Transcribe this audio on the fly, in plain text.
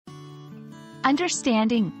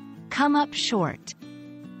Understanding, come up short.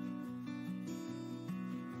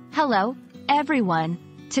 Hello, everyone.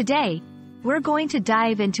 Today, we're going to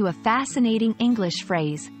dive into a fascinating English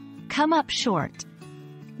phrase, come up short.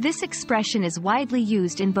 This expression is widely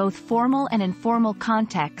used in both formal and informal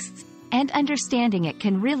contexts, and understanding it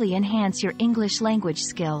can really enhance your English language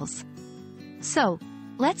skills. So,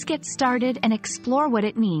 let's get started and explore what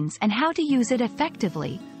it means and how to use it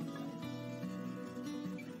effectively.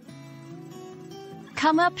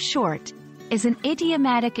 Come up short is an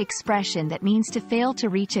idiomatic expression that means to fail to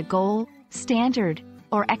reach a goal, standard,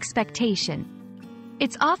 or expectation.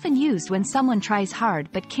 It's often used when someone tries hard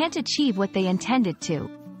but can't achieve what they intended to.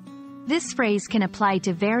 This phrase can apply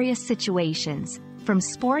to various situations, from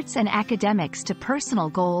sports and academics to personal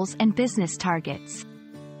goals and business targets.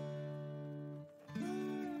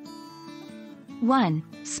 1.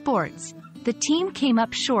 Sports. The team came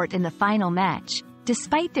up short in the final match,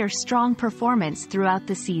 despite their strong performance throughout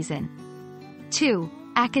the season. 2.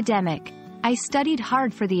 Academic. I studied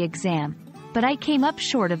hard for the exam, but I came up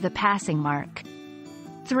short of the passing mark.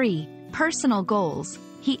 3. Personal goals.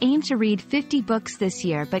 He aimed to read 50 books this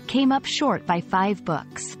year but came up short by 5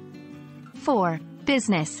 books. 4.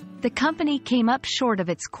 Business. The company came up short of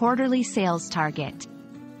its quarterly sales target.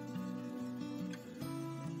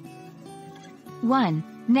 1.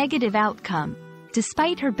 Negative outcome.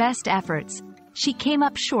 Despite her best efforts, she came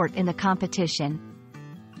up short in the competition.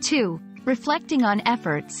 2. Reflecting on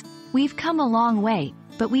efforts, we've come a long way,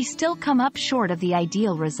 but we still come up short of the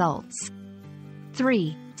ideal results.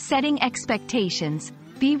 3. Setting expectations.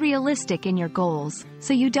 Be realistic in your goals,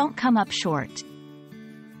 so you don't come up short.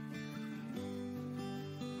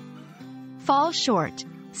 Fall short.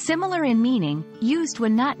 Similar in meaning, used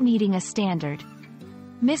when not meeting a standard.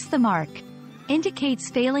 Miss the mark. Indicates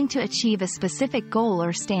failing to achieve a specific goal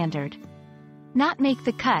or standard. Not make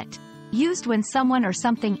the cut. Used when someone or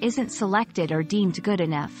something isn't selected or deemed good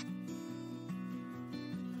enough.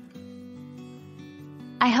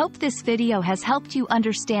 I hope this video has helped you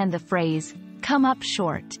understand the phrase, come up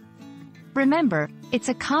short. Remember, it's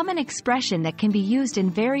a common expression that can be used in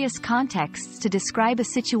various contexts to describe a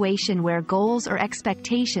situation where goals or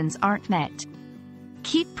expectations aren't met.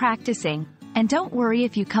 Keep practicing, and don't worry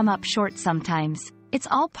if you come up short sometimes. It's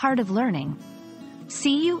all part of learning.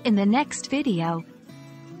 See you in the next video.